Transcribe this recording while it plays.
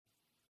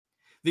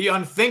The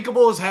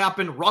unthinkable has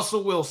happened.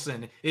 Russell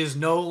Wilson is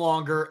no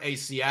longer a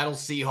Seattle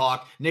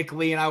Seahawk. Nick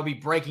Lee and I will be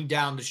breaking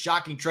down the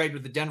shocking trade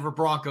with the Denver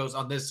Broncos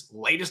on this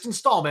latest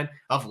installment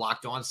of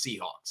Locked On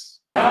Seahawks.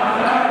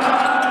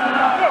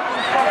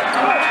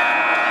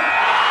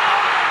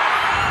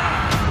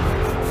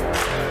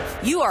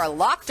 You are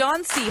Locked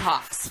On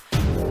Seahawks,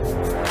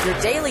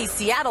 your daily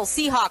Seattle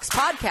Seahawks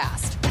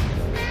podcast.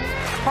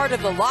 Part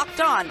of the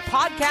Locked On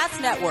Podcast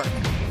Network,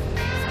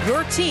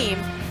 your team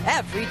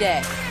every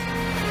day.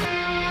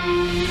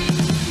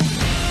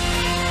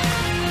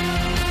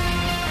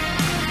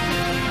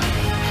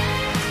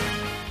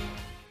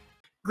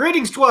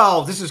 Greetings,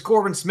 12. This is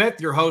Corbin Smith,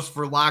 your host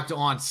for Locked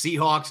On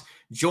Seahawks.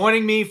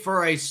 Joining me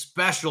for a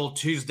special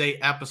Tuesday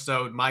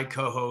episode, my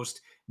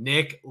co-host,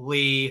 Nick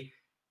Lee.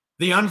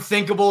 The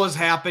unthinkable has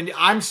happened.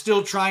 I'm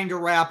still trying to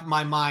wrap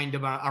my mind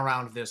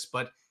around this,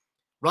 but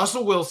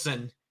Russell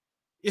Wilson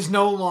is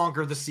no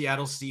longer the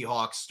Seattle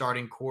Seahawks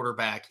starting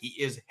quarterback. He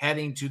is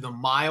heading to the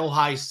Mile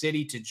High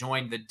City to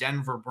join the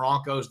Denver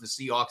Broncos. The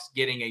Seahawks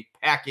getting a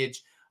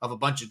package of a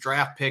bunch of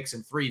draft picks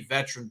and 3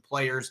 veteran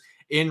players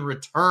in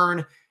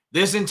return.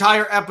 This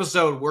entire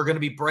episode, we're going to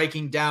be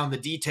breaking down the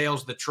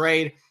details of the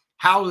trade,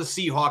 how the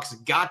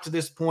Seahawks got to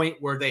this point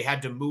where they had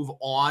to move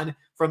on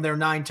from their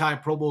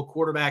 9-time Pro Bowl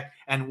quarterback,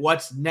 and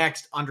what's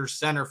next under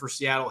center for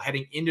Seattle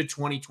heading into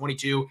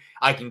 2022.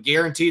 I can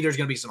guarantee there's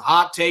going to be some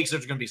hot takes.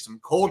 There's going to be some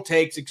cold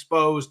takes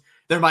exposed.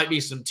 There might be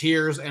some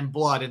tears and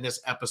blood in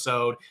this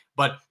episode,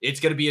 but it's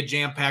going to be a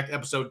jam-packed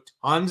episode.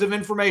 Tons of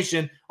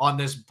information on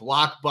this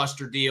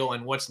blockbuster deal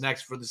and what's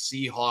next for the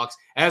Seahawks.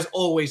 As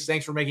always,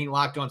 thanks for making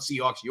Locked On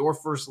Seahawks your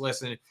first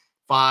listen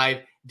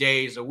 5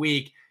 days a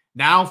week.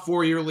 Now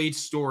for your lead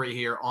story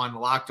here on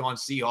Locked On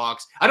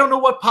Seahawks. I don't know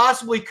what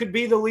possibly could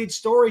be the lead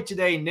story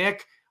today,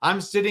 Nick. I'm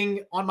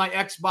sitting on my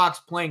Xbox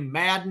playing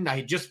Madden.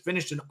 I just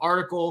finished an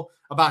article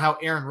about how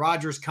Aaron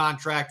Rodgers'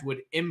 contract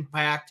would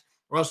impact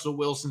Russell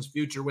Wilson's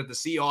future with the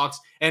Seahawks.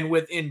 And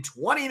within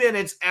 20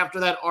 minutes after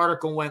that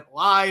article went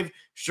live,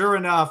 sure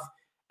enough,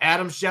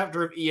 Adam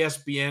Schefter of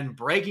ESPN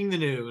breaking the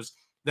news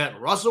that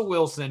Russell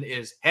Wilson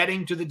is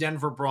heading to the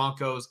Denver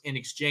Broncos in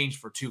exchange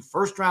for 2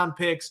 first-round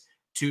picks,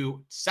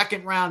 2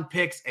 second-round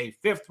picks, a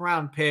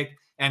 5th-round pick,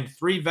 and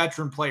 3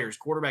 veteran players,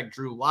 quarterback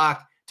Drew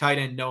Lock, tight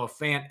end Noah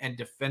Fant, and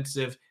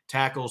defensive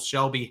tackle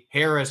Shelby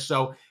Harris.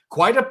 So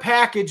quite a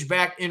package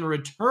back in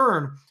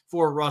return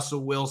for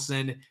Russell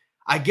Wilson.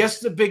 I guess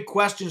the big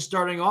question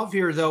starting off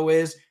here, though,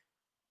 is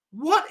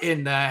what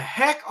in the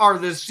heck are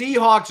the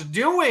Seahawks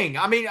doing?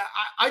 I mean,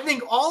 I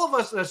think all of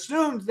us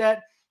assumed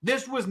that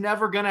this was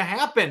never going to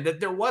happen, that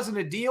there wasn't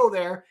a deal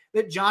there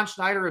that John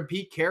Schneider and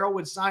Pete Carroll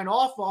would sign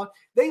off on.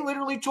 They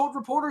literally told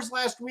reporters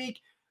last week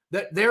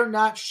that they're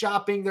not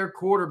shopping their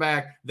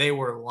quarterback. They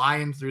were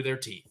lying through their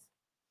teeth.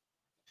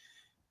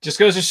 Just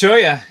goes to show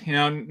you,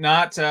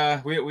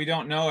 we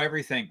don't know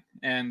everything.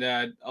 And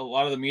a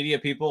lot of the media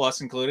people,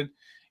 us included,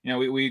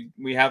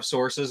 we have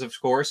sources, of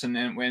course,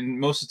 and when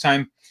most of the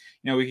time,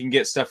 we can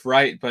get stuff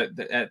right. But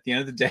at the end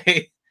of the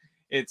day,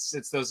 it's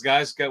those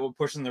guys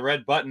pushing the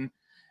red button.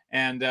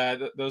 And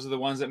those are the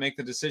ones that make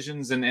the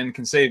decisions and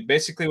can say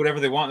basically whatever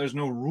they want. There's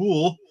no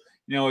rule,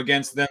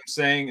 against them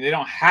saying they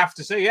don't have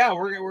to say, yeah,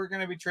 we're going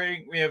to be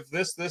trading. We have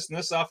this, and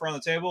this offer on the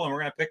table, and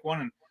we're going to pick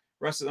one. And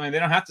rest of they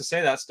don't have to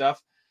say that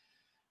stuff.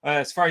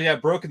 As far as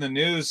broken the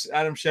news,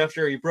 Adam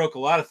Schefter, he broke a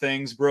lot of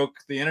things, broke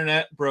the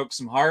internet, broke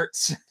some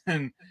hearts,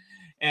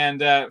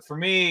 and for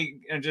me,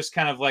 just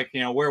kind of like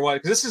where was,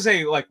 because this is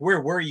a where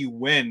were you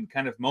when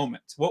kind of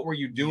moment. What were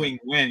you doing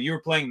when you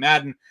were playing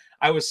Madden?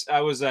 I was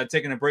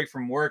taking a break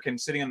from work and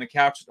sitting on the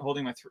couch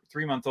holding my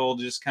 3-month-old,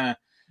 just kind of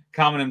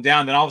calming him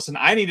down. Then all of a sudden,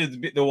 I needed to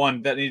be the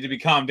one that needed to be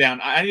calmed down.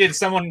 I needed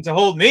someone to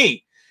hold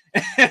me,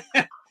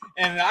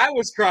 and I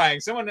was crying.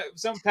 Someone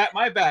pat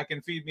my back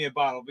and feed me a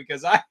bottle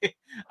because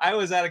I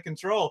was out of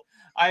control.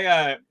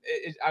 I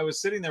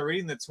was sitting there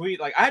reading the tweet.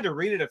 I had to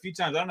read it a few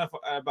times. I don't know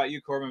about you,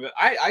 Corbin, but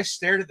I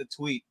stared at the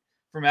tweet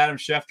from Adam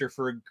Schefter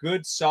for a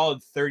good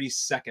solid 30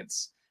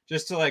 seconds.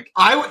 Just to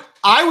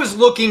I was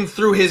looking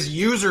through his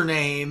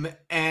username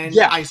and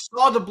I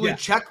saw the blue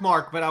check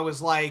mark, but I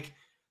was like,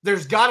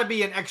 there's got to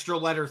be an extra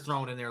letter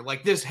thrown in there.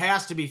 This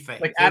has to be fake.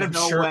 Like Adam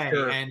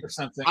Schefter or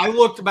something. I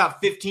looked about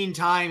 15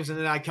 times and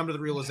then I come to the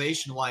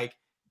realization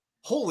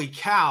holy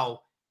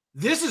cow,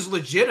 this is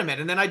legitimate.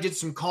 And then I did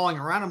some calling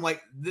around. I'm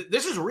like,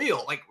 this is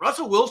real.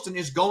 Russell Wilson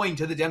is going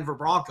to the Denver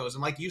Broncos.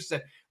 And like you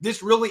said,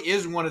 this really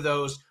is one of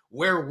those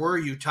where were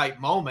you type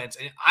moments.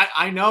 And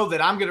I know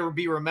that I'm going to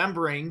be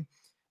remembering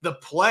the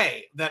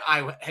play that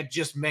I had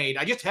just made.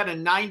 I just had a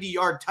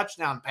 90-yard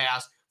touchdown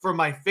pass for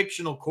my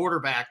fictional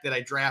quarterback that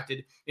I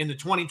drafted in the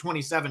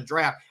 2027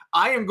 draft.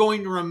 I am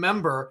going to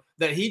remember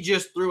that he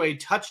just threw a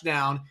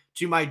touchdown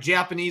to my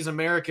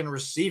Japanese-American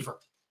receiver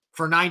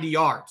for 90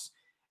 yards.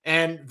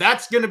 And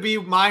that's going to be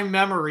my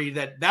memory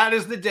that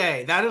is the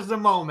day, that is the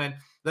moment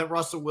that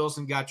Russell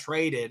Wilson got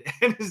traded.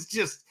 And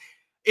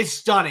it's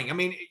stunning. I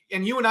mean,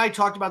 and you and I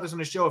talked about this on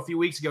a show a few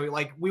weeks ago.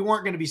 We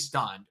weren't going to be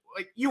stunned.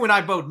 You and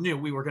I both knew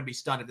we were going to be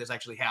stunned if this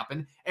actually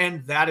happened.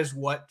 And that is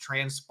what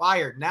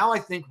transpired. Now I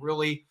think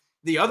really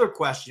the other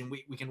question,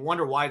 we can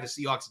wonder why the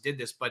Seahawks did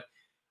this, but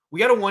we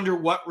got to wonder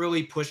what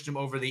really pushed him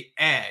over the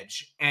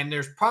edge. And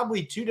there's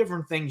probably two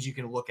different things you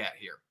can look at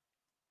here.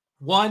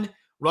 One,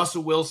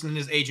 Russell Wilson and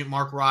his agent,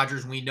 Mark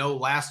Rodgers. We know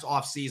last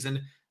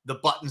offseason, the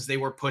buttons they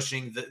were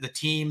pushing, the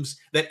teams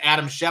that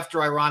Adam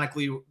Schefter,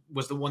 ironically,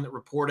 was the one that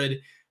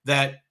reported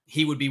that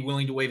he would be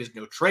willing to waive his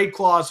no trade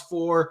clause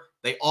for.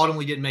 They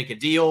ultimately didn't make a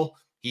deal.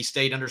 He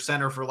stayed under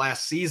center for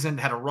last season,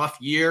 had a rough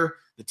year.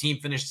 The team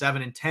finished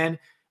 7-10.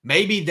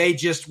 Maybe they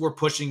just were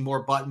pushing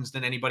more buttons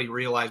than anybody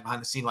realized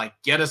behind the scene, like,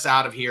 get us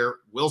out of here.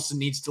 Wilson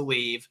needs to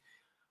leave.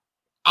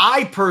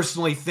 I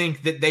personally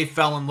think that they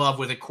fell in love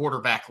with a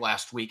quarterback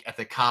last week at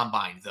the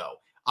combine, though.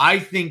 I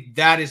think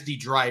that is the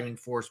driving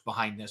force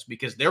behind this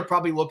because they're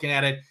probably looking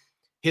at it.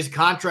 His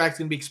contract's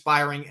going to be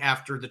expiring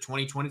after the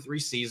 2023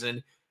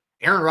 season.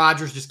 Aaron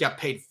Rodgers just got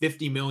paid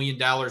 $50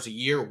 million a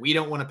year. We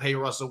don't want to pay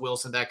Russell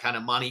Wilson that kind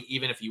of money,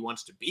 even if he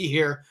wants to be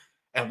here.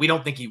 And we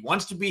don't think he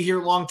wants to be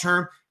here long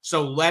term.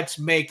 So let's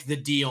make the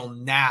deal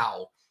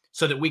now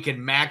so that we can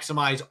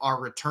maximize our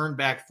return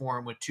back for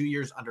him with 2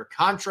 years under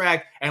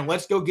contract. And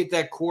let's go get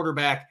that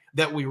quarterback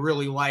that we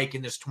really like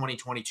in this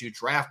 2022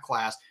 draft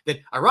class that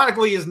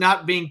ironically is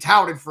not being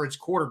touted for its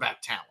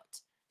quarterback talent.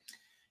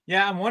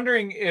 Yeah, I'm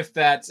wondering if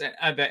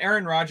the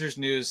Aaron Rodgers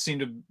news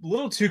seemed a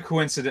little too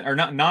coincidental or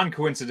not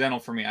non-coincidental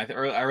for me.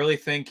 I really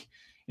think,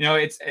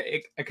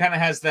 it kind of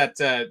has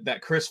that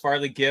Chris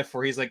Farley gif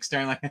where he's like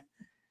staring like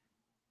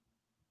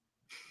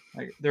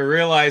they're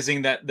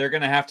realizing that they're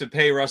going to have to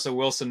pay Russell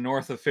Wilson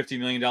north of $50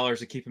 million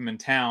to keep him in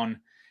town.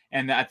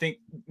 And I think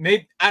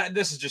maybe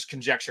this is just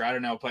conjecture. I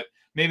don't know, but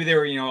maybe they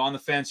were, on the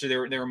fence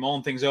or they were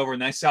mulling things over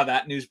and I saw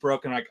that news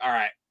broke and like, all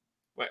right,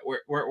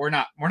 we're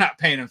not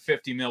paying him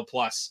 50 mil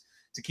plus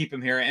to keep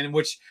him here. And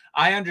which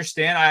I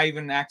understand. I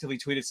even actively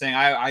tweeted saying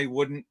I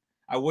wouldn't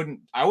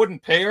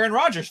pay Aaron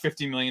Rodgers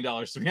 $50 million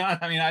to be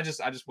honest. I mean, I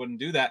just wouldn't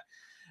do that.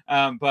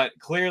 But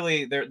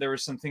clearly there were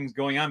some things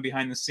going on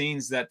behind the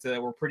scenes that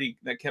were pretty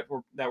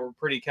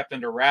kept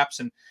under wraps.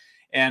 And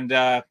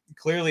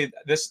clearly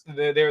the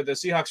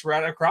Seahawks were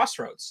at a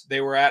crossroads.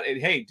 They were at,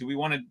 hey, do we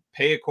want to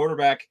pay a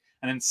quarterback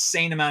an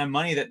insane amount of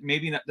money that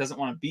maybe doesn't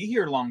want to be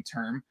here long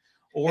term,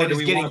 or do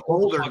we getting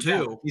older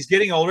too? He's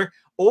getting older,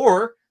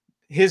 or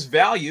his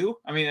value.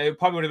 I mean, it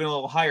probably would have been a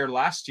little higher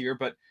last year,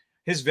 but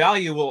his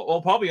value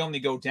will probably only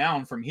go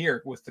down from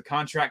here with the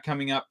contract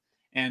coming up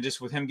and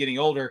just with him getting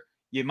older.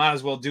 You might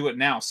as well do it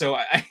now. So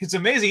it's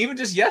amazing. Even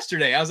just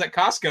yesterday, I was at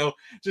Costco,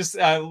 just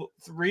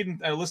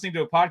listening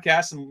to a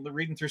podcast and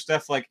reading through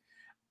stuff. Like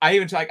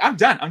I'm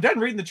done. I'm done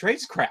reading the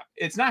trades crap.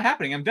 It's not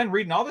happening. I'm done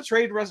reading all the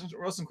trade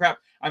Wilson crap.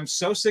 I'm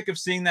so sick of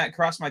seeing that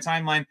across my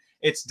timeline.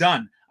 It's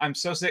done. I'm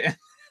so sick.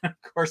 Of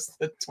course,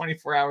 the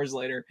 24 hours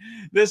later,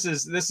 this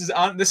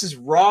is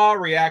raw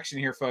reaction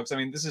here, folks. I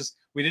mean,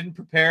 we didn't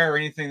prepare or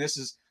anything. This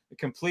is a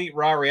complete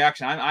raw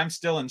reaction. I'm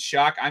still in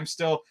shock. I'm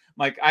still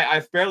like,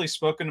 I've barely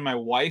spoken to my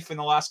wife in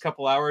the last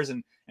couple hours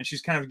and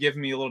she's kind of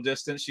giving me a little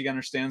distance. She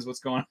understands what's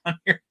going on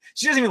here.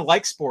 She doesn't even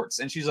like sports.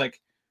 And she's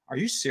like, are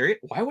you serious?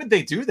 Why would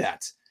they do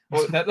that?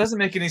 Well, that doesn't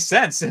make any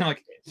sense. And I'm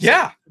like,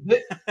 yeah.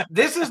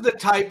 This is the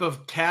type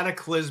of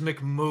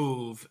cataclysmic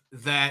move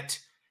that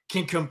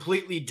can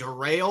completely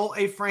derail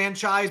a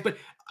franchise. But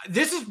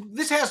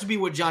this has to be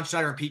what John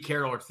Schneider and Pete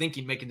Carroll are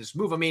thinking, making this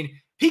move. I mean,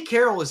 Pete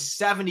Carroll is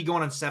 70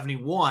 going on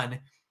 71.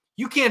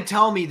 You can't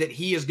tell me that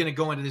he is going to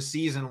go into this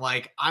season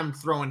like, I'm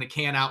throwing the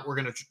can out. We're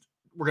going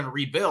to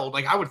rebuild.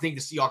 Like, I would think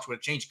the Seahawks would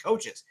have changed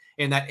coaches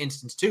in that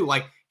instance too.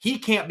 Like, he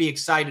can't be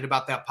excited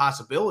about that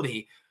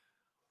possibility.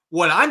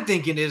 What I'm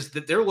thinking is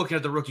that they're looking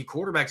at the rookie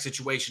quarterback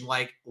situation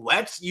like,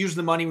 let's use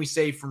the money we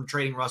saved from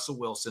trading Russell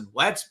Wilson.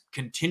 Let's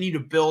continue to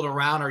build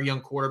around our young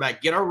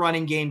quarterback, get our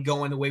running game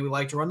going the way we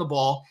like to run the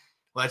ball.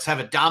 Let's have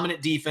a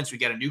dominant defense. We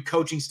got a new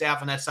coaching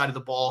staff on that side of the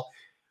ball.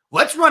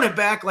 Let's run it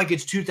back like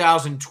it's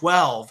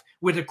 2012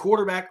 with a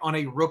quarterback on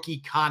a rookie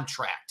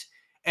contract.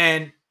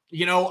 And,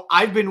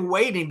 I've been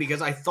waiting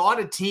because I thought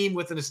a team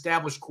with an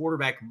established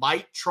quarterback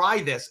might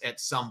try this at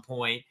some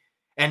point.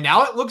 And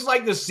now it looks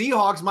like the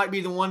Seahawks might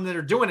be the one that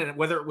are doing it,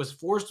 whether it was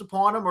forced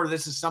upon them or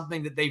this is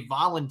something that they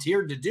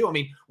volunteered to do. I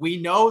mean,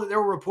 we know that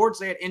there were reports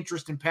they had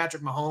interest in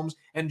Patrick Mahomes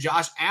and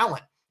Josh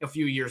Allen a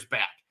few years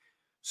back.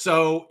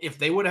 So if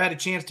they would have had a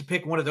chance to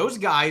pick one of those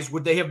guys,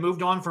 would they have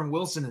moved on from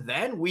Wilson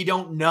then? We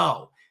don't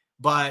know.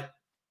 But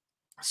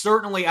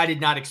certainly I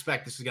did not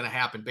expect this was going to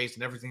happen based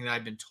on everything that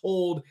I've been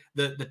told.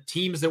 The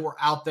teams that were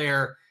out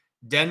there,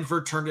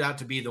 Denver turned out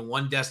to be the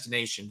one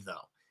destination,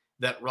 though,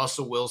 that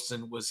Russell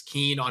Wilson was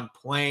keen on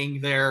playing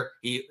there.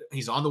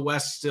 He's on the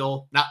West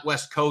still, not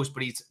West Coast,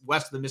 but he's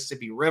west of the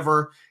Mississippi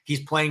River.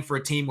 He's playing for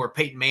a team where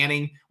Peyton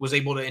Manning was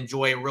able to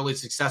enjoy a really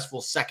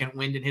successful second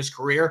wind in his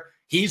career.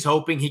 He's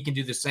hoping he can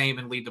do the same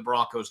and lead the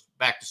Broncos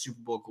back to Super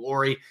Bowl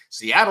glory.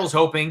 Seattle's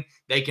hoping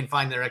they can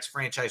find their next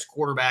franchise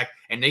quarterback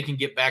and they can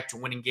get back to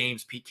winning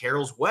games Pete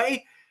Carroll's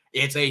way.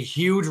 It's a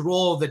huge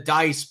roll of the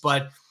dice,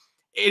 but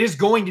it is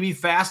going to be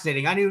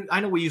fascinating. I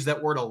know we use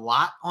that word a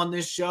lot on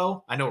this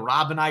show. I know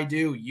Rob and I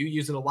do. You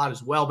use it a lot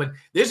as well. But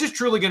this is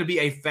truly going to be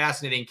a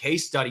fascinating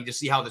case study to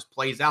see how this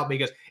plays out,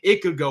 because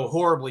it could go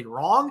horribly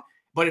wrong.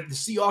 But if the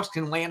Seahawks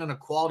can land on a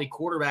quality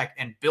quarterback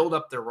and build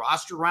up their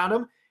roster around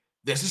him,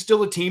 this is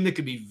still a team that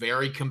could be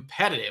very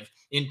competitive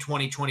in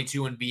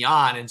 2022 and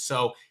beyond. And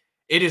so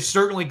it is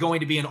certainly going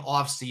to be an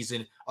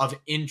offseason of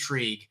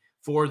intrigue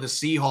for the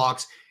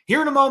Seahawks.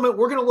 Here in a moment,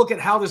 we're going to look at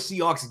how the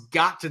Seahawks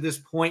got to this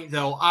point,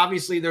 though.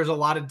 Obviously, there's a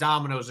lot of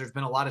dominoes. There's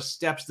been a lot of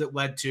steps that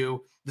led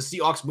to the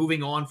Seahawks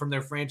moving on from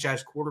their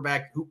franchise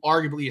quarterback, who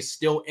arguably is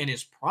still in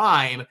his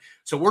prime.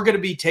 So we're going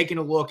to be taking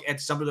a look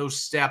at some of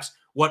those steps,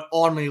 what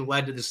ultimately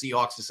led to the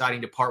Seahawks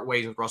deciding to part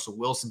ways with Russell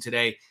Wilson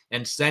today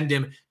and send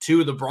him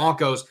to the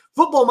Broncos.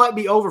 Football might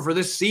be over for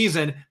this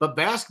season, but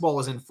basketball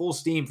is in full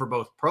steam for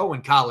both pro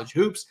and college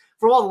hoops.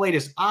 For all the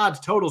latest odds,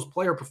 totals,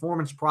 player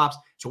performance props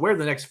to where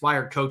the next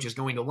fired coach is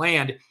going to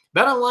land,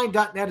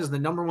 BetOnline.net is the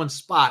 #1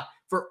 spot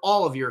for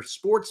all of your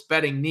sports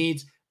betting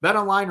needs.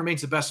 BetOnline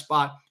remains the best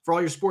spot for all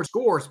your sports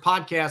scores,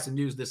 podcasts, and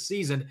news this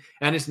season.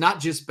 And it's not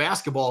just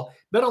basketball.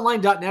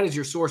 BetOnline.net is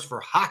your source for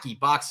hockey,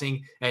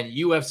 boxing, and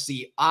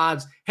UFC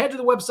odds. Head to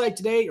the website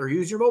today or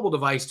use your mobile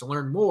device to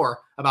learn more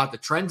about the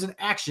trends in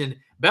action.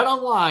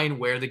 BetOnline,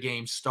 where the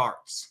game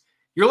starts.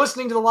 You're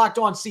listening to the Locked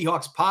On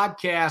Seahawks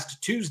podcast,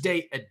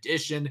 Tuesday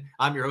edition.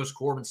 I'm your host,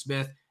 Corbin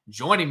Smith.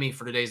 Joining me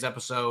for today's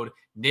episode,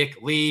 Nick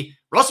Lee.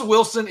 Russell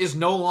Wilson is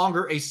no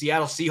longer a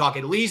Seattle Seahawk,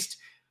 at least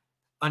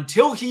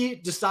until he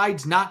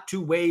decides not to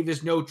waive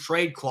his no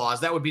trade clause.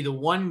 That would be the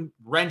one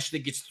wrench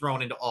that gets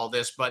thrown into all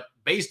this. But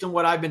based on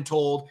what I've been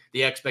told,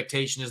 the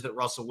expectation is that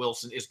Russell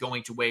Wilson is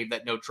going to waive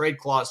that no trade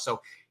clause. So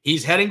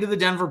he's heading to the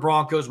Denver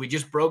Broncos. We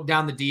just broke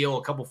down the deal,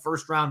 a couple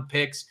first-round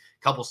picks,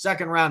 a couple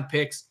second-round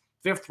picks,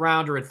 fifth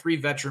rounder, and 3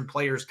 veteran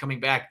players coming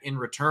back in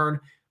return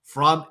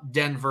from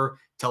Denver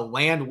to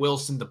land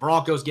Wilson. The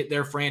Broncos get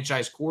their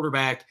franchise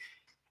quarterback,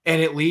 and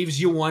it leaves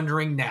you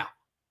wondering now,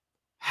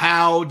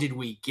 how did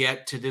we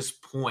get to this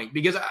point?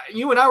 Because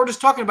you and I were just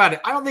talking about it.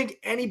 I don't think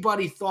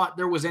anybody thought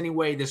there was any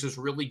way this was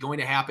really going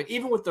to happen,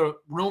 even with the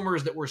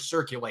rumors that were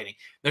circulating.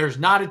 There's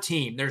not a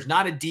team, there's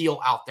not a deal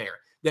out there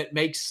that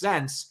makes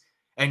sense,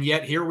 and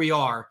yet here we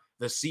are.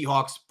 The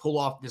Seahawks pull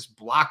off this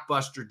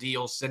blockbuster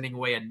deal, sending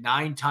away a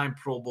 9-time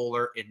Pro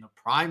Bowler in the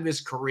prime of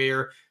his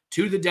career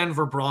to the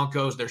Denver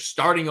Broncos. They're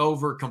starting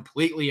over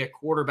completely at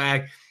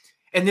quarterback.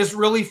 And this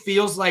really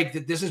feels like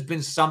that this has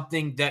been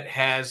something that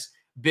has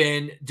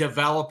been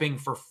developing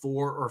for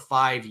 4 or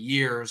 5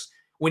 years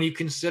when you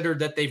consider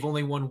that they've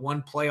only won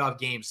 1 playoff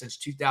game since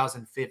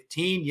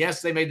 2015.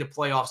 Yes, they made the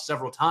playoffs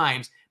several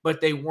times,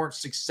 but they weren't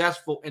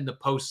successful in the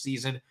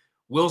postseason.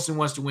 Wilson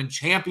wants to win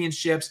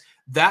championships.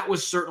 That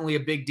was certainly a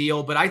big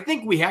deal, but I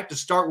think we have to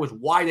start with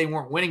why they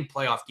weren't winning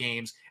playoff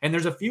games, and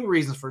there's a few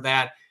reasons for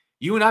that.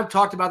 You and I have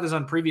talked about this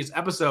on previous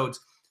episodes.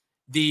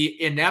 The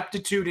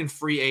ineptitude in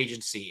free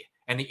agency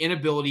and the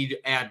inability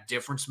to add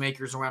difference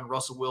makers around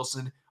Russell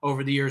Wilson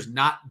over the years,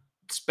 not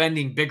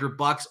spending bigger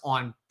bucks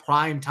on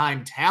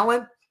primetime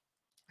talent.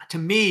 To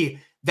me,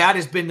 that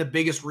has been the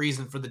biggest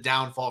reason for the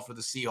downfall for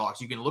the Seahawks.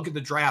 You can look at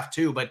the draft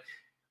too, but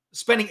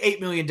spending $8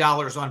 million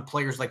on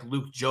players like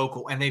Luke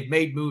Joeckel, and they've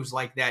made moves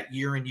like that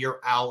year in, year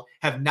out,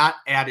 have not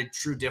added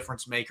true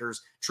difference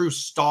makers, true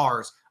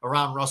stars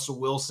around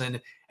Russell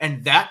Wilson.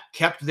 And that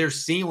kept their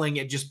ceiling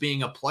at just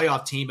being a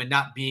playoff team and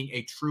not being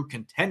a true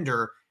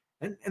contender.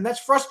 And that's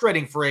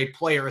frustrating for a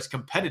player as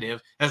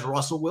competitive as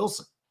Russell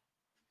Wilson.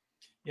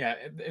 Yeah,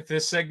 if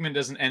this segment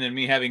doesn't end in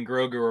me having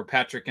Grogu or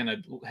Patrick in a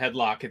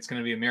headlock, it's going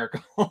to be a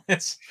miracle.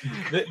 It's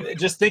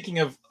just thinking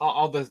of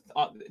all the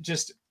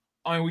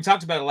I mean, we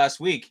talked about it last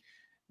week,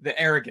 the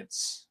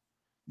arrogance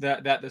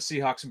that the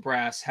Seahawks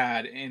brass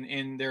had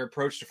in their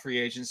approach to free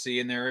agency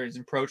and their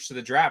approach to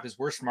the draft is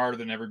we're smarter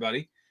than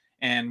everybody,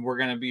 and we're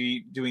going to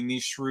be doing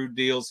these shrewd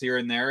deals here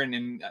and there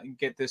and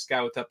get this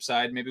guy with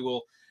upside. Maybe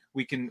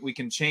we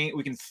can change,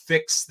 we can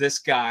fix this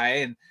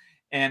guy,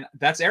 and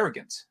that's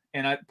arrogant.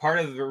 And part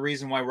of the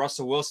reason why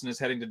Russell Wilson is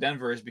heading to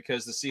Denver is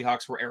because the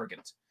Seahawks were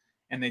arrogant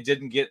and they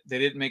didn't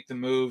make the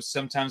moves.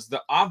 Sometimes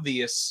the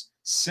obvious,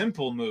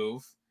 simple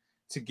move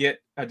to get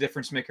a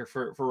difference maker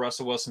for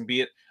Russell Wilson,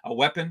 be it a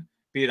weapon,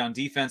 be it on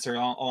defense or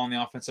along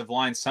the offensive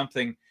line,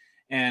 something.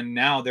 And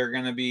now they're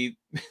going to be,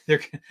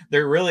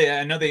 they're really,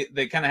 I know they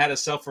kind of had a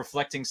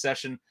self-reflecting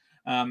session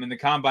in the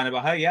combine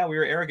about how, yeah, we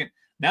were arrogant.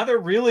 Now they're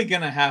really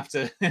going to have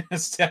to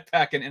step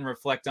back and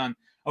reflect on,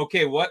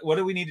 okay, what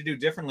do we need to do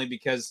differently?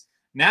 Because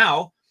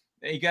now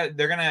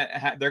they're going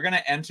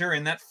to enter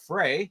in that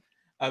fray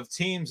of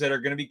teams that are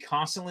going to be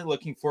constantly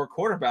looking for a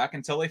quarterback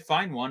until they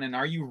find one. And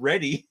are you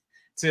ready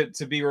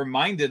to be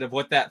reminded of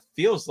what that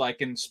feels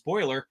like? And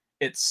spoiler,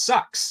 it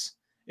sucks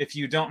if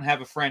you don't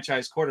have a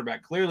franchise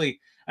quarterback. Clearly,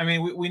 I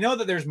mean, we know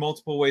that there's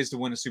multiple ways to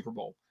win a Super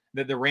Bowl.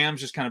 That the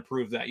Rams just kind of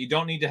proved that. You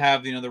don't need to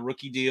have, the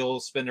rookie deal,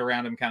 spend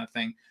around him kind of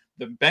thing.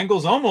 The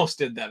Bengals almost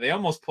did that. They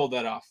almost pulled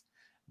that off.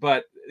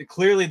 But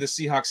clearly the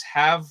Seahawks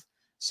have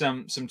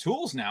some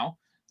tools now.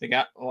 They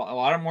got a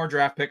lot of more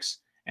draft picks,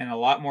 and a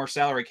lot more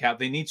salary cap.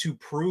 They need to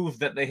prove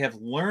that they have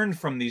learned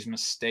from these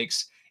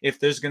mistakes if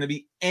there's going to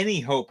be any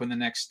hope in the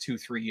next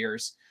 2-3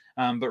 years.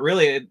 But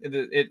really,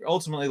 it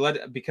ultimately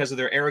led because of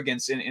their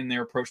arrogance in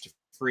their approach to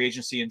free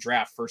agency and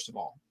draft, first of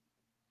all.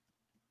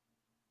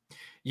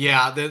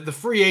 Yeah, the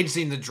free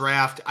agency and the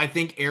draft, I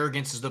think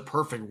arrogance is the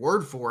perfect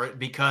word for it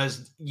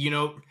because, you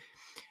know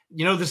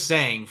the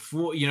saying,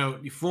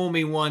 you fool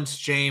me once,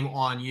 shame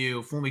on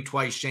you. Fool me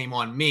twice, shame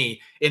on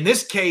me. In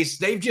this case,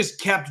 they've just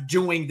kept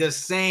doing the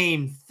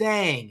same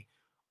thing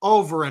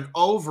over and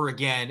over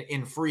again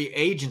in free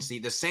agency.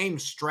 The same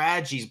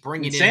strategies,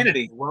 bringing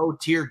Insanity. in low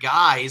tier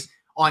guys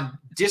on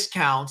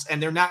discounts,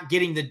 and they're not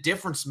getting the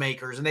difference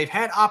makers. And they've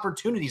had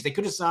opportunities. They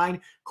could have signed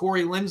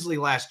Corey Linsley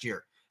last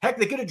year. Heck,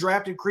 they could have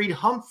drafted Creed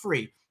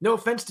Humphrey. No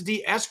offense to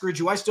D. Eskridge,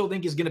 who I still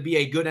think is going to be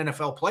a good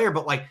NFL player,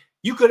 but like,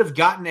 you could have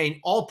gotten an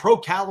all-pro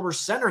caliber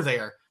center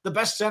there. The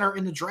best center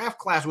in the draft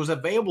class was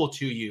available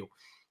to you.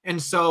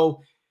 And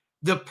so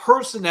the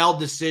personnel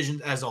decisions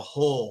as a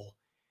whole,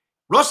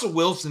 Russell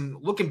Wilson,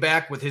 looking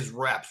back with his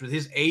reps, with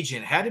his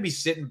agent, had to be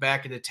sitting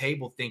back at the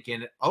table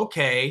thinking,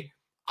 okay,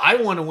 I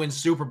want to win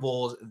Super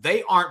Bowls.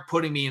 They aren't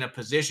putting me in a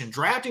position.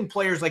 Drafting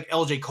players like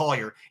LJ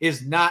Collier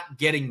is not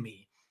getting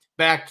me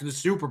back to the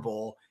Super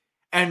Bowl.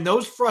 And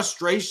those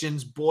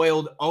frustrations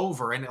boiled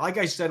over. And like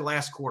I said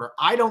last quarter,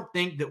 I don't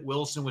think that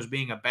Wilson was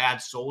being a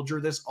bad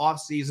soldier this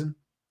offseason.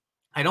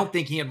 I don't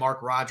think he and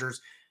Mark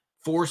Rodgers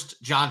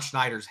forced John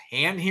Schneider's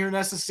hand here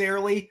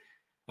necessarily.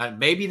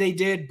 Maybe they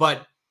did,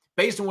 but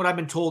based on what I've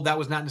been told, that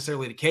was not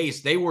necessarily the case.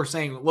 They were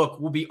saying,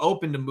 look, we'll be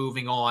open to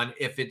moving on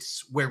if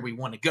it's where we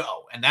want to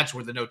go. And that's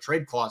where the no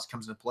trade clause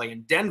comes into play.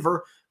 And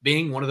Denver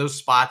being one of those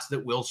spots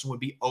that Wilson would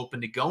be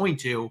open to going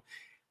to.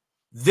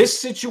 This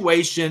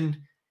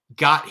situation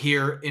got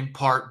here in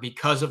part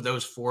because of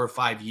those 4 or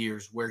 5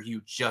 years where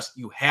you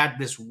had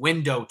this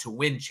window to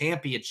win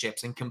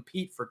championships and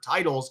compete for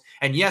titles.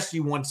 And yes,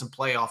 you got to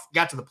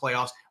the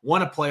playoffs,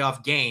 won a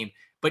playoff game,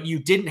 but you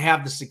didn't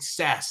have the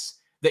success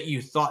that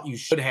you thought you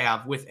should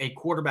have with a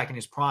quarterback in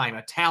his prime,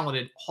 a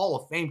talented Hall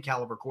of Fame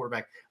caliber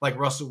quarterback like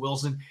Russell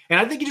Wilson. And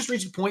I think he just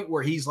reached a point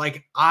where he's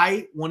like,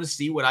 I want to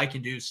see what I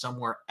can do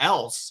somewhere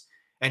else.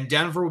 And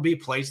Denver would be a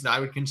place that I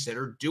would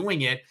consider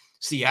doing it.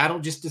 Seattle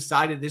just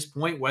decided at this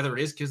point, whether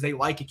it is because they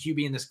like a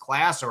QB in this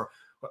class or,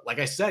 like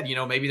I said,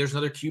 maybe there's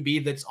another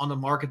QB that's on the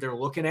market they're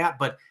looking at,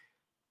 but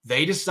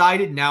they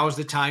decided now is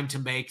the time to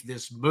make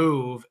this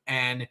move.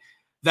 And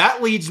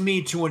that leads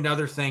me to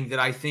another thing that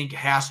I think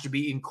has to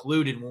be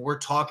included when we're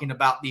talking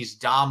about these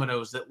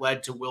dominoes that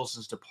led to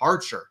Wilson's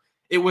departure.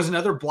 It was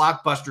another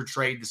blockbuster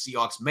trade the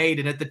Seahawks made.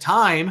 And at the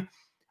time,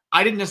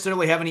 I didn't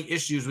necessarily have any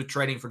issues with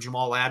trading for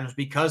Jamal Adams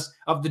because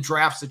of the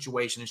draft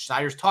situation. And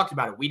Schneider's talked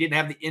about it. We didn't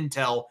have the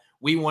intel.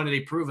 We wanted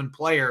a proven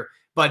player,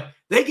 but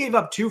they gave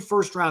up 2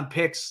 first-round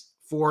picks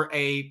for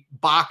a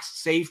box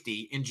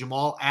safety in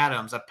Jamal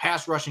Adams, a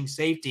pass rushing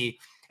safety,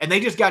 and they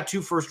just got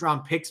 2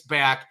 first-round picks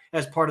back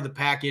as part of the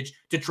package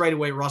to trade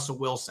away Russell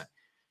Wilson.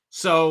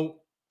 So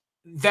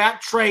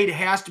that trade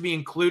has to be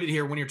included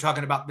here when you're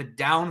talking about the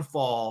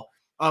downfall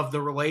of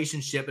the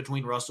relationship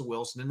between Russell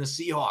Wilson and the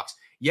Seahawks.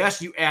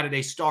 Yes, you added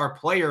a star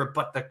player,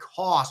 but the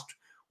cost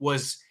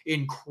was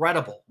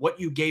incredible. What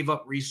you gave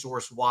up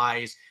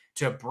resource-wise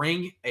to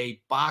bring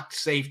a box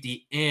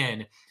safety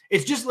in.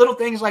 It's just little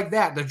things like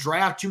that. The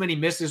draft, too many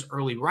misses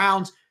early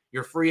rounds,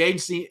 your free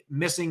agency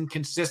missing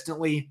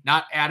consistently,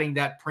 not adding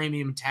that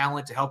premium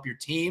talent to help your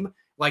team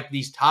like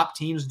these top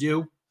teams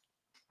do,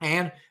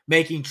 and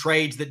making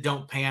trades that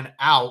don't pan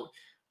out,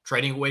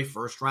 trading away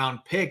first-round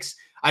picks.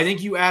 I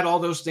think you add all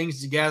those things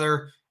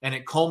together, and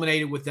it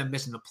culminated with them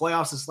missing the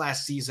playoffs this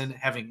last season,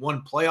 having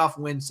 1 playoff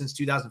win since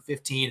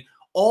 2015.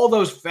 All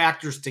those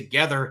factors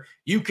together,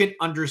 you can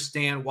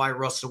understand why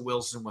Russell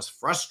Wilson was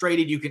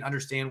frustrated. You can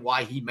understand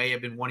why he may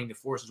have been wanting to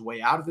force his way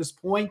out at this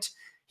point.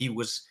 He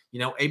was,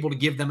 able to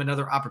give them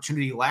another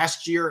opportunity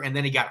last year, and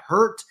then he got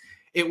hurt.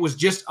 It was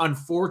just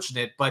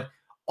unfortunate, but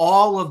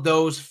all of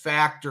those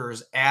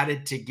factors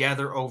added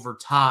together over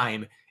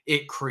time,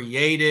 it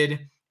created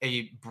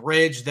a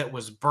bridge that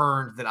was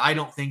burned that I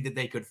don't think that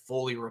they could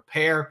fully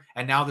repair.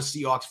 And now the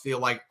Seahawks feel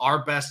like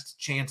our best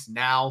chance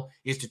now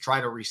is to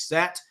try to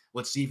reset.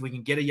 Let's see if we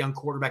can get a young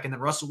quarterback. And then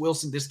Russell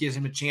Wilson, this gives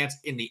him a chance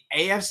in the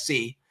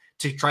AFC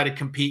to try to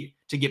compete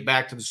to get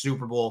back to the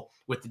Super Bowl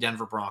with the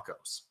Denver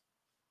Broncos.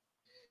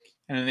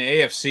 And in the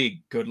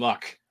AFC, good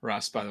luck,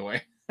 Russ, by the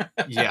way.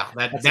 Yeah,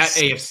 that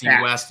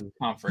AFC West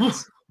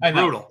conference.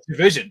 Brutal.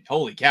 Division.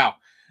 Holy cow.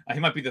 He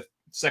might be the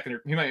second.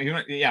 He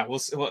might, yeah,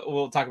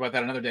 we'll talk about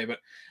that another day. But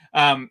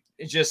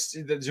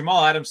just the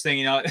Jamal Adams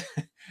thing,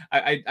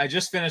 I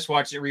just finished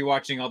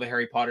rewatching all the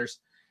Harry Potters.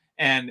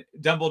 And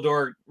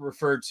Dumbledore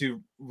referred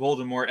to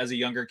Voldemort as a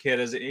younger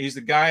kid, as he's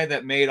the guy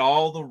that made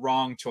all the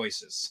wrong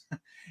choices.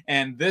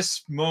 And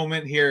this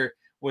moment here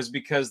was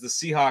because the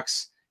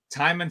Seahawks,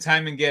 time and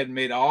time again,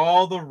 made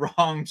all the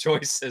wrong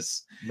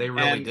choices. They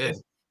really did.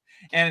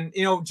 And,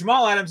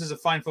 Jamal Adams is a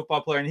fine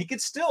football player, and he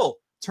could still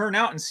turn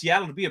out in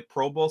Seattle to be a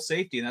Pro Bowl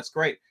safety, and that's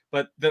great.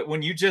 But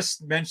when you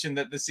just mentioned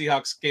that the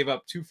Seahawks gave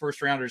up 2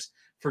 first-rounders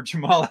for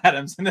Jamal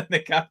Adams. And then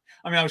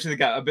obviously they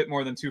got a bit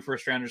more than 2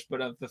 first rounders,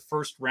 but of the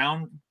first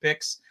round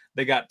picks,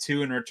 they got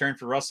 2 in return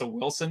for Russell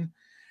Wilson.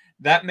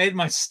 That made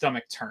my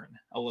stomach turn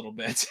a little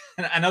bit.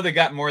 And I know they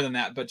got more than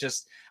that, but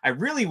just, I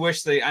really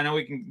wish I know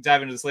we can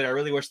dive into this later. I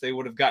really wish they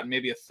would have gotten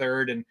maybe a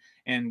third and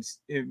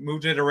it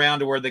moved it around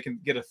to where they can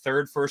get a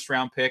 3rd first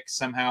round pick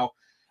somehow.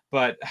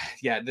 But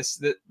yeah,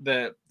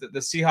 the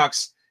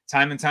Seahawks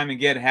time and time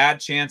again had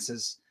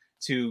chances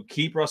to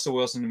keep Russell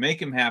Wilson, to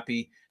make him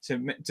happy,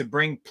 to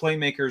bring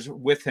playmakers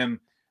with him,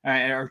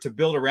 or to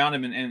build around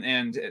him,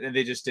 and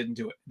they just didn't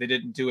do it. They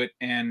didn't do it,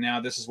 and now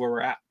this is where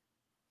we're at.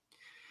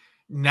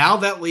 Now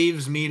that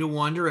leaves me to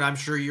wonder, and I'm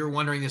sure you're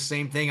wondering the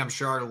same thing. I'm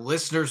sure our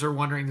listeners are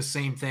wondering the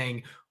same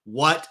thing.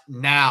 What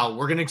now?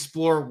 We're going to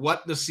explore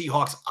what the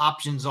Seahawks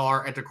options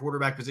are at the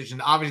quarterback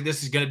position. Obviously,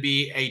 this is going to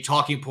be a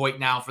talking point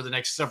now for the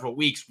next several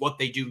weeks, what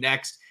they do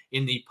next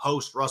in the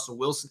post-Russell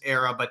Wilson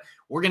era. But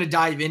we're going to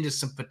dive into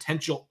some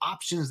potential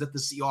options that the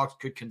Seahawks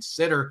could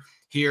consider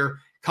here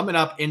coming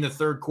up in the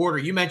third quarter.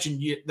 You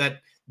mentioned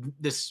that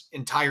this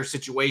entire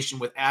situation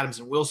with Adams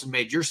and Wilson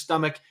made your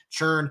stomach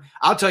churn.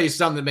 I'll tell you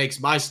something that makes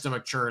my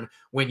stomach churn.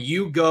 When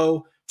you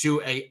go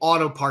to a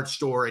auto parts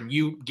store and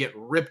you get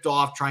ripped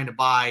off trying to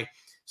buy,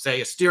 say,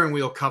 a steering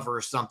wheel cover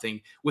or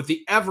something, with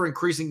the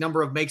ever-increasing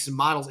number of makes and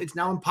models, it's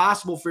now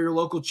impossible for your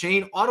local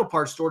chain auto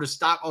parts store to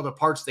stock all the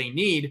parts they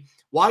need.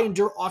 Why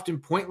endure often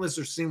pointless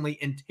or seemingly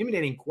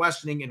intimidating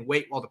questioning and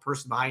wait while the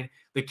person behind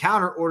the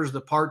counter orders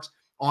the parts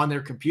on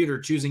their computer,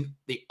 choosing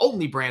the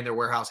only brand their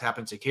warehouse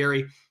happens to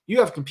carry? You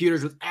have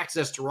computers with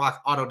access to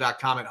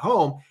rockauto.com at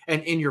home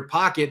and in your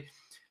pocket.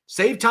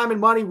 Save time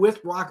and money with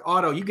Rock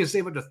Auto. You can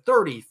save up to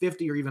 30,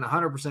 50, or even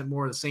 100%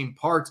 more of the same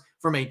parts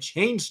from a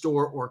chain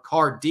store or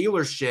car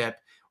dealership.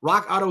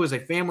 Rock Auto is a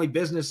family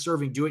business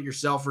serving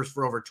do-it-yourselfers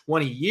for over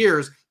 20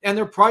 years, and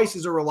their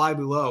prices are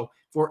reliably low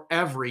for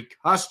every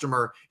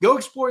customer. Go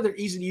explore their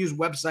easy-to-use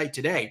website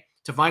today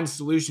to find a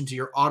solution to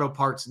your auto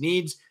parts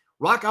needs.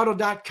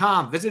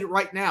 RockAuto.com. Visit it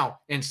right now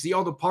and see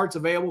all the parts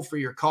available for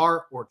your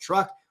car or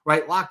truck.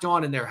 Right, Locked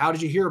On in there. How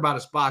did you hear about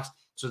us box?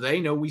 So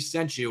they know we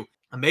sent you.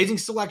 Amazing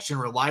selection,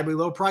 reliably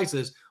low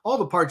prices, all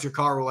the parts your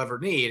car will ever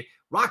need.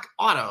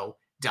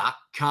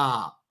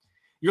 RockAuto.com.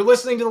 You're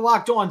listening to the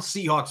Locked On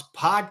Seahawks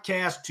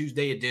podcast,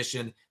 Tuesday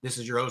edition. This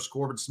is your host,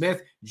 Corbin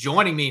Smith.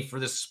 Joining me for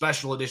this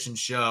special edition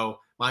show,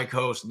 my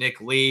co-host,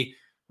 Nick Lee.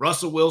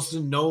 Russell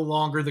Wilson, no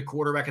longer the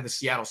quarterback of the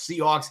Seattle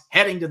Seahawks,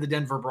 heading to the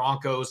Denver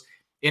Broncos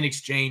in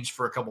exchange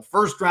for a couple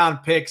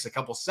first-round picks, a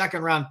couple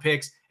second-round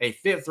picks, a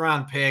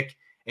fifth-round pick,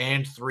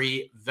 and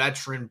 3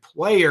 veteran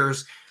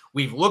players.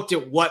 We've looked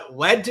at what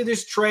led to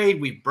this trade.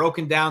 We've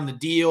broken down the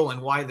deal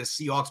and why the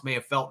Seahawks may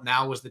have felt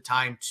now was the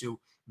time to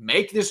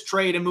make this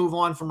trade and move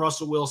on from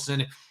Russell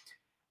Wilson.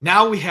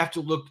 Now we have to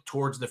look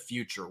towards the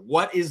future.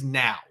 What is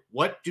now?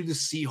 What do the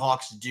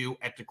Seahawks do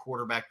at the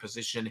quarterback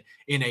position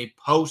in a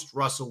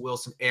post-Russell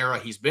Wilson era?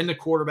 He's been the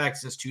quarterback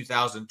since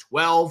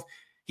 2012.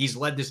 He's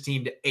led this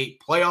team to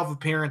 8 playoff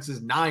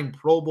appearances, 9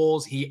 Pro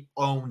Bowls. He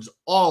owns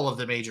all of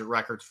the major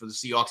records for the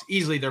Seahawks,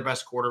 easily their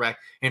best quarterback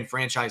in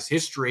franchise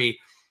history.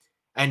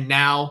 And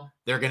now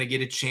they're going to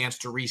get a chance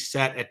to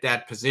reset at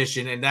that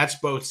position. And that's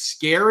both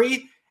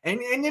scary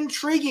and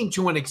intriguing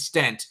to an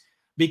extent,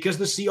 because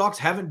the Seahawks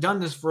haven't done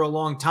this for a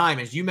long time.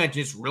 As you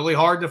mentioned, it's really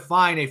hard to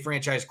find a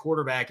franchise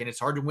quarterback, and it's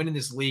hard to win in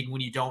this league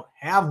when you don't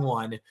have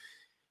one.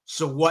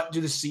 So what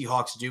do the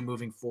Seahawks do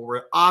moving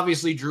forward?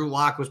 Obviously, Drew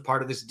Lock was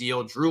part of this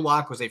deal. Drew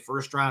Lock was a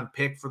first-round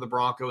pick for the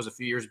Broncos a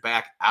few years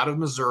back out of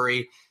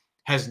Missouri.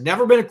 Has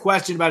never been a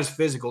question about his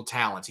physical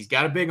talents. He's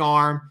got a big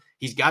arm.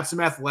 He's got some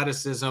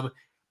athleticism,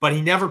 but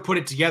he never put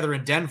it together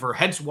in Denver,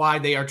 hence why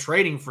they are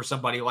trading for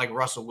somebody like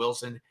Russell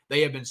Wilson.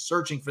 They have been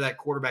searching for that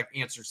quarterback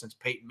answer since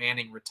Peyton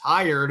Manning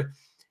retired,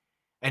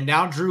 and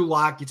now Drew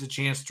Lock gets a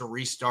chance to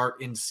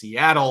restart in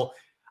Seattle.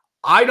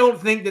 I don't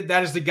think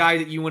that is the guy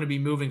that you want to be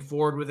moving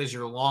forward with as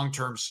your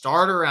long-term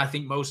starter. I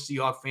think most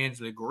Seahawks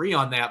fans would agree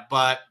on that,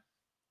 but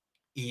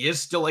he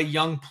is still a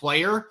young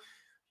player.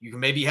 You can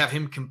maybe have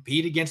him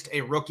compete against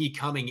a rookie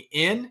coming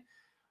in.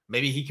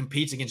 Maybe he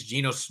competes against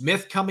Geno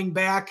Smith coming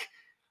back.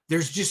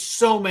 There's just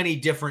so many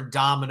different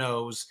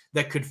dominoes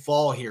that could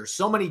fall here.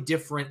 So many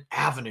different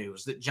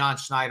avenues that John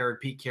Schneider and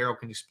Pete Carroll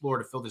can explore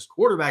to fill this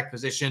quarterback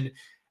position.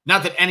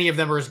 Not that any of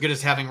them are as good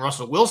as having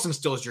Russell Wilson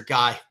still as your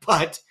guy,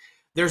 but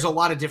there's a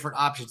lot of different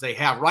options they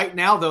have. Right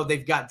now, though,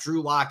 they've got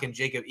Drew Lock and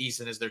Jacob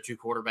Eason as their 2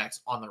 quarterbacks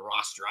on the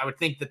roster. I would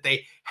think that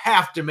they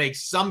have to make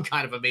some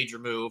kind of a major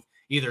move,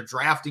 either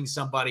drafting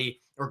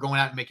somebody or going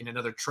out and making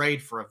another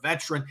trade for a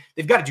veteran.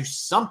 They've got to do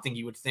something,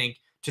 you would think,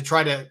 to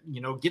try to,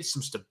 get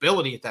some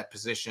stability at that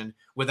position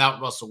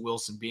without Russell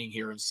Wilson being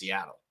here in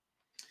Seattle.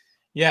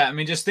 Yeah, I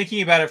mean, just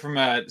thinking about it from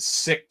a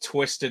sick,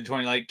 twisted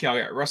 20, like,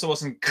 Russell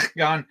Wilson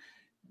gone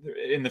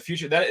in the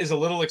future, that is a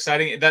little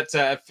exciting. That's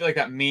I feel like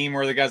that meme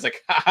where the guy's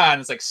like, haha, and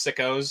it's like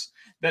sickos.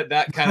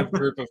 That kind of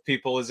group of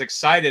people is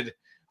excited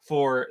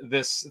for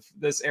this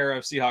era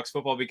of Seahawks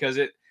football, because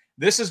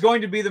this is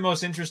going to be the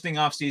most interesting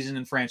offseason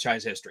in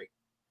franchise history.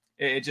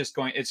 It's just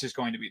going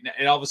to be.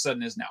 It all of a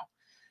sudden is now.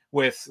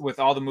 with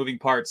all the moving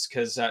parts,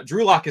 because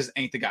Drew Lock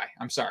ain't the guy.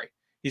 I'm sorry.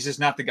 He's just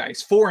not the guy.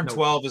 He's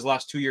 4-12 his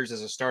last 2 years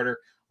as a starter.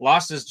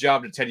 Lost his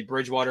job to Teddy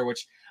Bridgewater,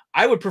 which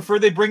I would prefer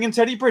they bring in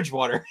Teddy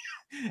Bridgewater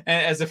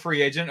as a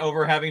free agent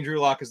over having Drew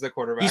Lock as the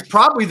quarterback. He's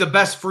probably the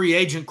best free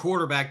agent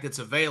quarterback that's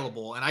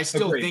available, and I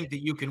still Agreed. think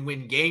that you can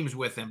win games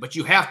with him, but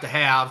you have to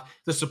have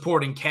the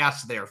supporting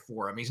cast there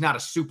for him. He's not a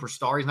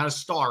superstar. He's not a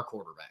star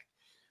quarterback.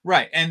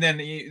 Right. And then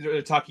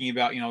you're talking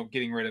about,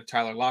 getting rid of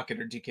Tyler Lockett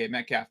or DK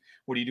Metcalf.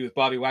 What do you do with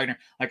Bobby Wagner?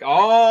 Like,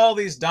 all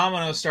these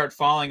dominoes start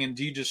falling, and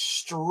do you just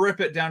strip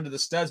it down to the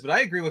studs? But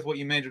I agree with what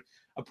you made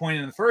a point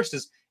in the first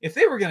is, if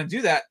they were going to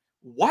do that,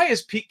 why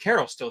is Pete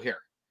Carroll still here?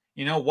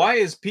 Why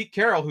is Pete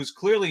Carroll, who's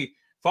clearly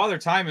Father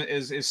Time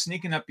is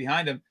sneaking up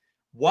behind him,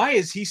 why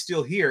is he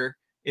still here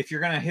if you're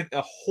going to hit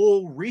a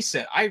whole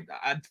reset? I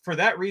for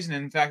that reason,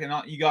 in fact,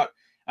 you got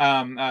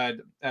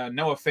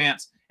Noah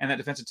Fant and that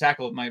defensive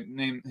tackle.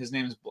 His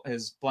name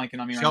is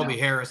blanking on me right now. Shelby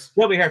Harris.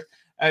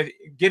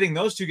 Getting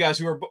those two guys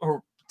who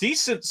are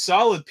decent,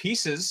 solid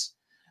pieces.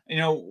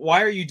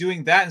 Why are you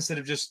doing that instead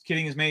of just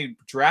getting as many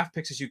draft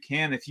picks as you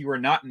can if you are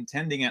not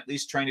intending at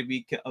least trying to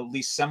be at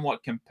least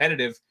somewhat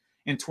competitive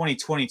in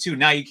 2022?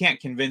 Now, you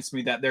can't convince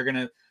me that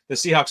the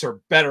Seahawks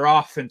are better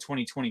off in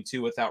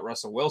 2022 without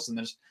Russell Wilson.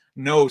 There's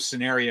no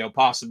scenario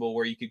possible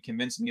where you could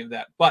convince me of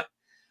that. But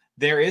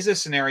there is a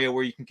scenario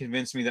where you can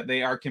convince me that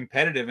they are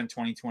competitive in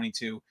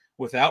 2022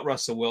 without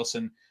Russell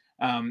Wilson.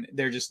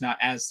 They're just not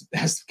as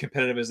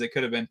competitive as they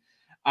could have been.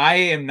 I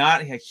am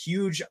not a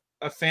huge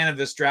fan of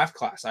this draft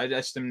class. I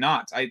just am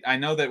not. I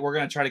know that we're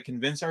going to try to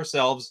convince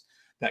ourselves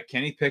that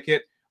Kenny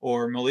Pickett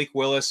or Malik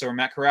Willis or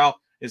Matt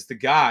Corral is the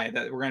guy,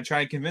 that we're going to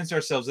try to convince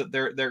ourselves that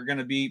they're going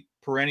to be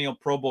perennial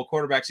Pro Bowl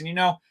quarterbacks.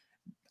 And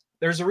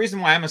there's a reason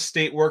why I'm a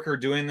state worker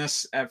doing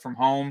this from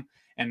home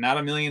and not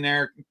a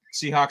millionaire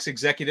Seahawks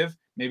executive.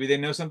 Maybe they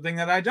know something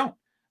that I don't.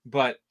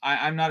 But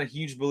I'm not a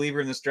huge believer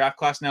in this draft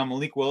class. Now,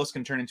 Malik Willis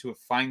can turn into a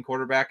fine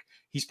quarterback.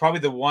 He's probably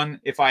the one,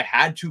 if I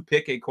had to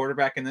pick a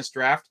quarterback in this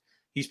draft,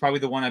 he's probably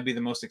the one I'd be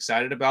the most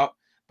excited about.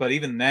 But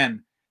even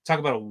then, talk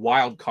about a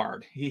wild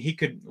card. He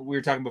could, we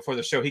were talking before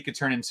the show, he could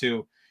turn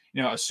into,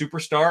 a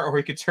superstar, or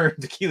he could turn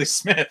to Keely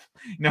Smith.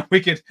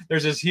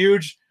 There's this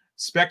huge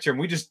spectrum.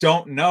 We just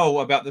don't know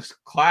about this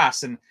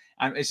class. And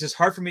it's just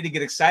hard for me to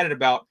get excited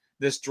about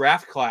this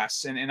draft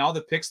class and all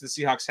the picks the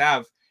Seahawks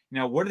have.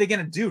 What are they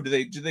going to do?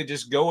 Do they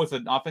just go with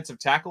an offensive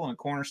tackle and a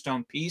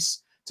cornerstone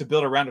piece to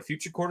build around a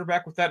future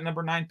quarterback with that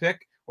number 9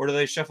 pick? Or do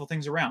they shuffle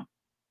things around?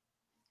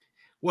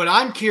 What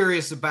I'm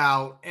curious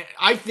about,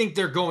 I think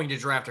they're going to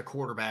draft a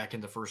quarterback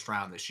in the first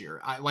round this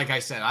year. Like I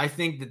said, I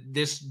think that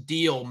this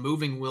deal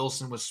moving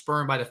Wilson was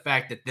spurred by the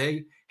fact that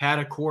they had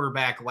a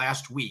quarterback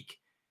last week.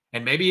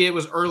 And maybe it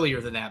was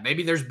earlier than that.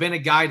 Maybe there's been a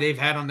guy they've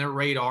had on their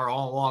radar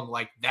all along,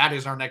 like, that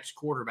is our next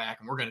quarterback,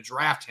 and we're going to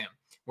draft him.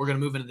 We're going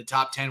to move into the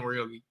top 10. We're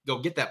going to go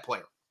get that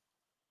player.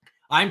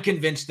 I'm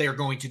convinced they're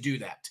going to do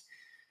that.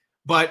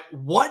 But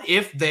what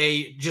if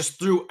they just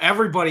threw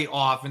everybody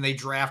off and they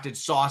drafted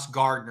Sauce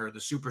Gardner, the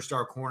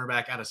superstar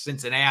cornerback out of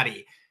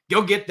Cincinnati?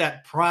 Go get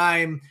that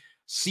prime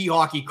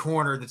Seahawky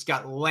corner that's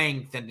got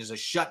length and is a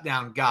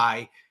shutdown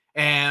guy.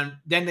 And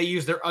then they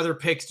use their other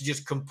picks to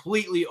just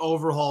completely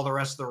overhaul the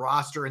rest of the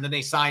roster. And then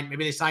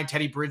maybe they sign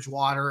Teddy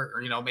Bridgewater,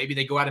 or, maybe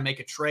they go out and make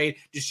a trade.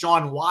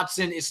 Deshaun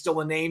Watson is still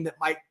a name that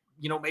might,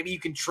 maybe you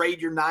can trade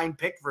your 9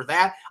 pick for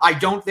that. I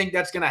don't think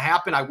that's going to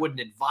happen. I wouldn't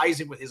advise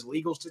it with his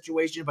legal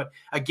situation. But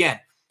again,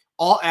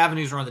 all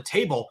avenues are on the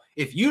table.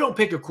 If you don't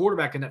pick a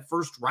quarterback in that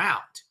first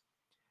round,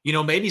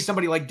 maybe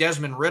somebody like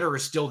Desmond Ridder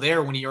is still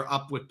there when you're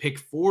up with pick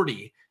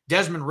 40.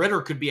 Desmond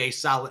Ridder could be a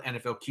solid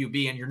NFL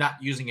QB, and you're not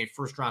using a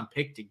first-round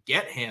pick to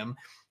get him.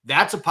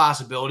 That's a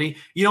possibility.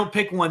 You don't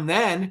pick one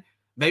then.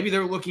 Maybe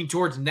they're looking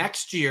towards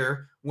next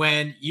year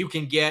when you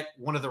can get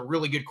one of the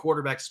really good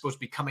quarterbacks supposed to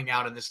be coming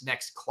out in this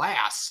next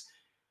class.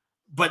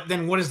 But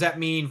then what does that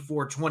mean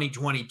for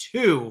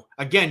 2022?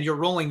 Again, you're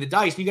rolling the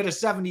dice. You got a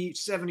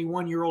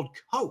 71-year-old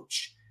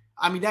coach.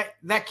 I mean,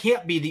 that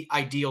can't be the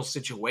ideal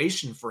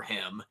situation for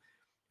him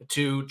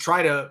to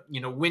try to,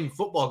 win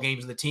football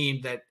games with a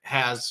team that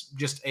has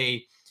just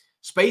a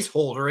space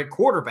holder at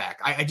quarterback.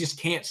 I just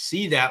can't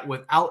see that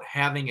without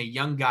having a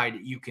young guy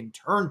that you can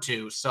turn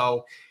to.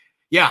 So,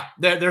 yeah,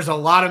 there's a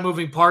lot of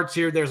moving parts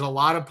here. There's a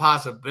lot of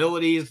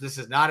possibilities. This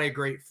is not a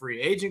great free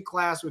agent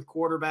class with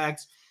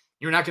quarterbacks.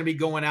 You're not going to be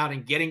going out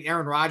and getting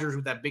Aaron Rodgers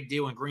with that big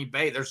deal in Green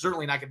Bay. They're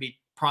certainly not going to be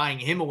prying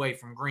him away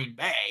from Green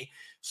Bay.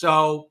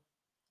 So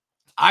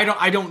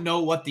I don't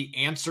know what the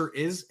answer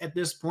is at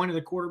this point of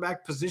the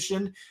quarterback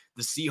position.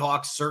 The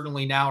Seahawks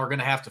certainly now are going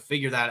to have to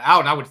figure that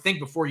out. I would think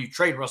before you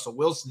trade Russell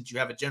Wilson that you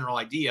have a general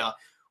idea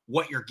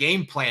what your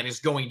game plan is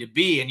going to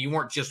be, and you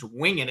weren't just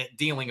winging it,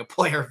 dealing a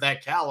player of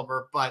that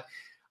caliber. But,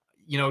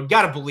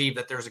 got to believe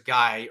that there's a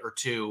guy or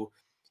two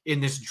in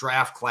this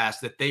draft class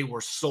that they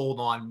were sold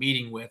on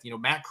meeting with.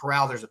 Matt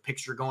Corral, there's a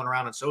picture going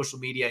around on social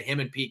media, him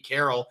and Pete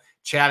Carroll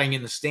chatting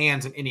in the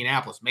stands in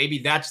Indianapolis. Maybe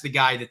that's the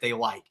guy that they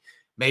like.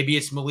 Maybe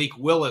it's Malik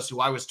Willis, who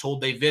I was told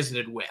they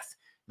visited with.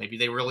 Maybe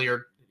they really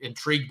are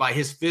intrigued by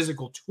his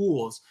physical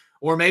tools.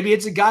 Or maybe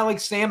it's a guy like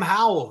Sam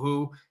Howell,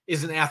 who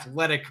is an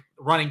athletic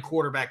running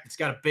quarterback that's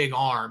got a big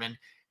arm and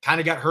kind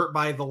of got hurt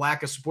by the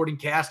lack of supporting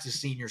cast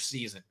his senior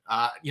season.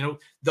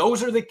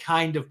 Those are the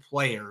kind of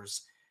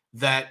players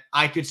that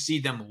I could see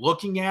them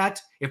looking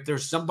at. If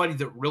there's somebody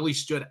that really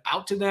stood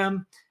out to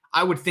them,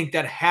 I would think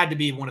that had to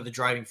be one of the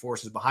driving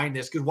forces behind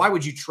this. Because why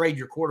would you trade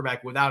your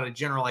quarterback without a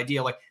general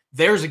idea? Like,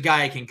 there's a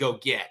guy I can go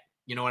get.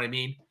 You know what I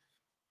mean?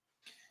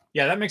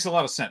 Yeah, that makes a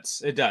lot of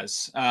sense. It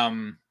does.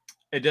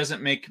 It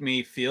doesn't make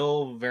me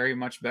feel very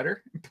much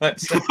better,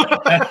 but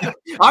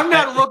I'm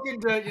not looking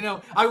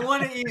to, I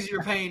want to ease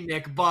your pain,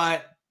 Nick,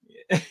 but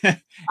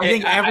I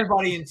think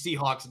everybody in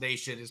Seahawks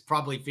Nation is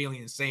probably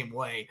feeling the same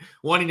way,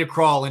 wanting to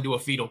crawl into a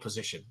fetal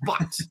position.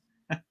 But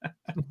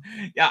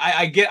yeah,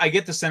 I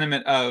get the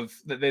sentiment of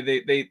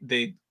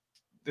the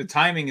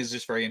timing is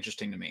just very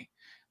interesting to me.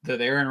 The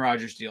Aaron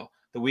Rodgers deal,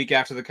 the week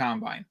after the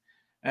combine.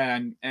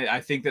 And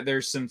I think that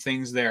there's some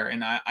things there.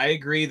 And I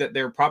agree that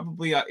there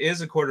probably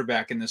is a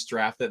quarterback in this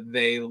draft that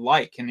they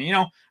like. And,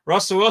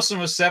 Russell Wilson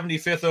was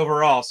 75th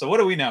overall. So what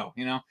do we know?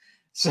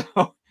 So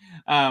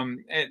there's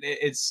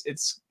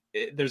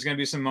going to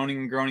be some moaning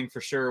and groaning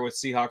for sure with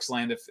Seahawks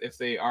land if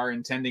they are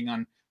intending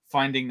on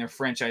finding their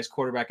franchise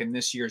quarterback in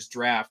this year's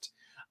draft.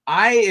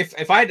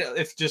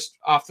 If just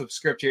off the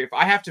script here, if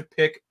I have to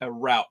pick a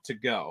route to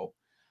go,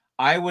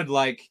 I would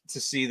like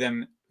to see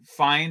them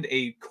find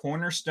a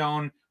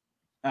cornerstone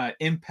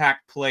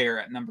impact player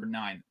at number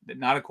 9,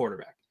 not a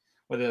quarterback,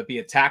 whether it be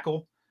a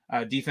tackle,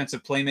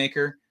 defensive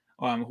playmaker,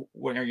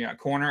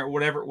 corner,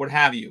 whatever, what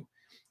have you,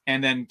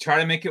 and then try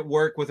to make it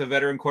work with a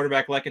veteran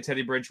quarterback like a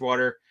Teddy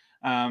Bridgewater,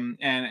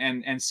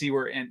 and see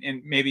where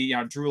and maybe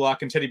Drew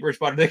Lock and Teddy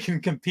Bridgewater, they can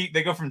compete.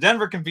 They go from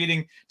Denver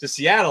competing to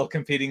Seattle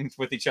competing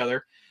with each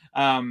other,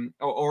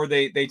 or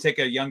they take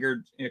a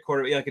younger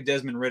quarterback like a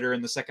Desmond Ridder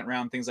in the second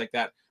round, things like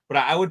that. But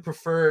I would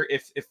prefer,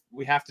 if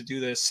we have to do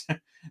this,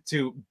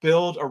 to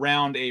build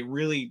around a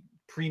really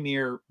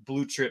premier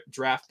blue chip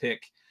draft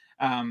pick,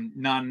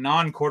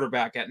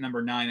 non-quarterback at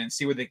number 9, and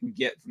see what they can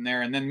get from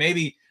there. And then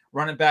maybe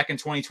run it back in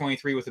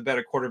 2023 with a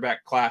better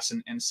quarterback class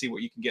and see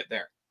what you can get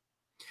there.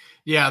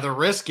 Yeah, the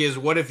risk is,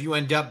 what if you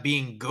end up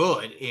being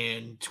good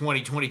in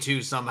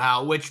 2022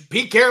 somehow, which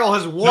Pete Carroll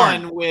has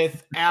won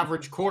with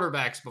average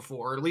quarterbacks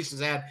before, or at least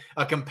has had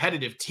a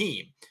competitive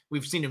team.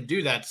 We've seen him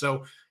do that.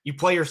 So you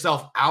play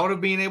yourself out of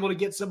being able to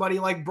get somebody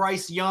like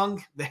Bryce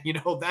Young.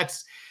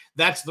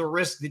 That's the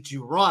risk that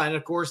you run.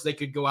 Of course, they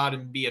could go out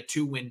and be a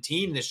 2-win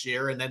team this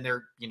year, and then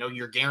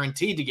you're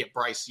guaranteed to get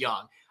Bryce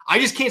Young. I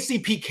just can't see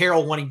Pete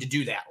Carroll wanting to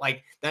do that.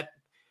 Like that,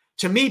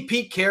 to me,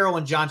 Pete Carroll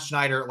and John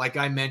Schneider, like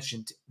I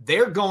mentioned,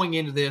 they're going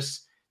into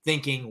this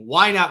thinking,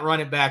 why not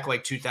run it back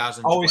like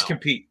 2012? Always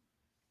compete.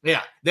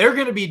 Yeah, they're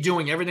going to be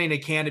doing everything they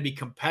can to be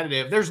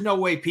competitive. There's no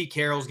way Pete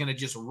Carroll's going to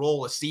just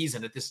roll a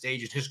season at this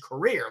stage in his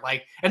career.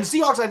 And the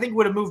Seahawks, I think,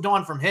 would have moved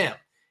on from him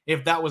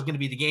if that was going to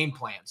be the game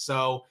plan.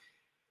 So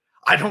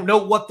I don't know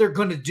what they're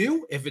going to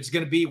do. If it's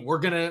going to be, we're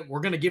going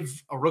to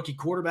give a rookie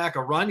quarterback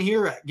a run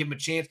here, give him a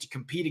chance to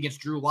compete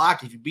against Drew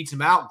Lock. If he beats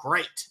him out,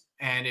 great.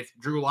 And if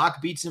Drew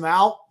Lock beats him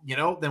out,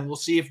 then we'll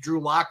see if Drew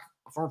Lock,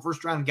 a former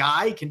first-round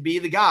guy, can be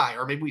the guy.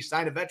 Or maybe we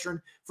sign a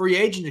veteran free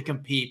agent to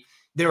compete.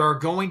 There are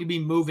going to be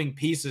moving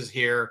pieces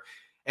here,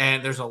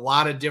 and there's a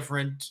lot of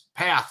different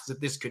paths that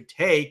this could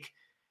take.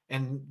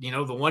 And,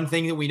 the one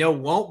thing that we know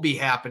won't be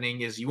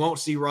happening is you won't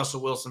see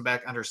Russell Wilson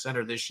back under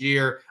center this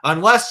year,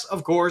 unless,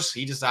 of course,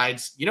 he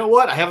decides, you know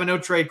what, I have a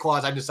no-trade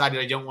clause. I've decided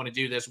I don't want to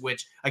do this,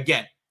 which,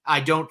 again,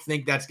 I don't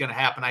think that's going to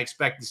happen. I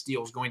expect this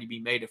deal is going to be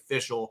made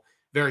official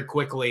very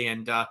quickly,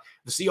 and the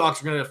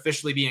Seahawks are going to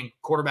officially be in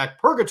quarterback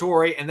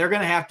purgatory, and they're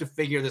going to have to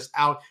figure this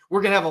out.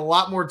 We're going to have a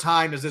lot more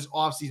time as this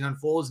offseason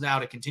unfolds now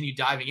to continue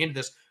diving into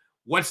this.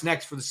 What's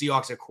next for the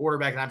Seahawks at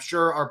quarterback? And I'm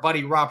sure our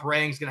buddy Rob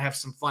Rang is going to have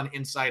some fun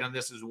insight on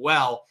this as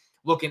well,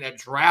 looking at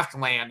draft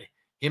land,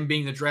 him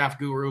being the draft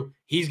guru.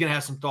 He's going to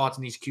have some thoughts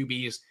on these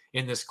QBs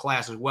in this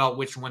class as well,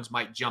 which ones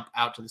might jump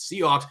out to the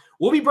Seahawks.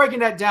 We'll be breaking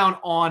that down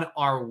on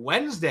our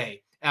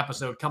Wednesday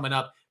episode coming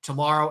up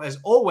tomorrow. As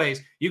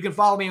always, you can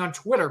follow me on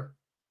Twitter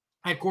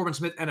at Corbin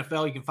Smith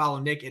NFL. You can follow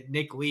Nick at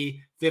Nick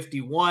Lee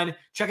 51.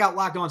 Check out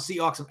Locked On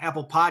Seahawks on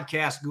Apple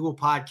Podcasts, Google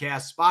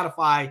Podcasts,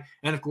 Spotify,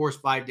 and of course,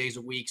 5 days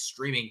a week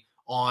streaming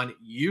on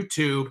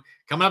YouTube.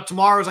 Coming up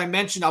tomorrow, as I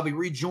mentioned, I'll be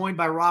rejoined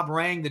by Rob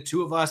Rang. The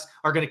two of us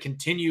are going to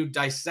continue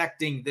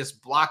dissecting this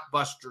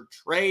blockbuster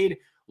trade,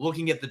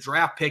 looking at the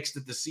draft picks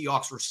that the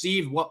Seahawks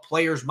received, what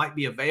players might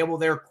be available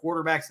there,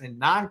 quarterbacks and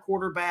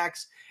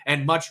non-quarterbacks,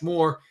 and much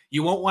more.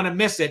 You won't want to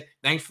miss it.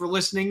 Thanks for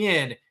listening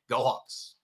in. Go Hawks.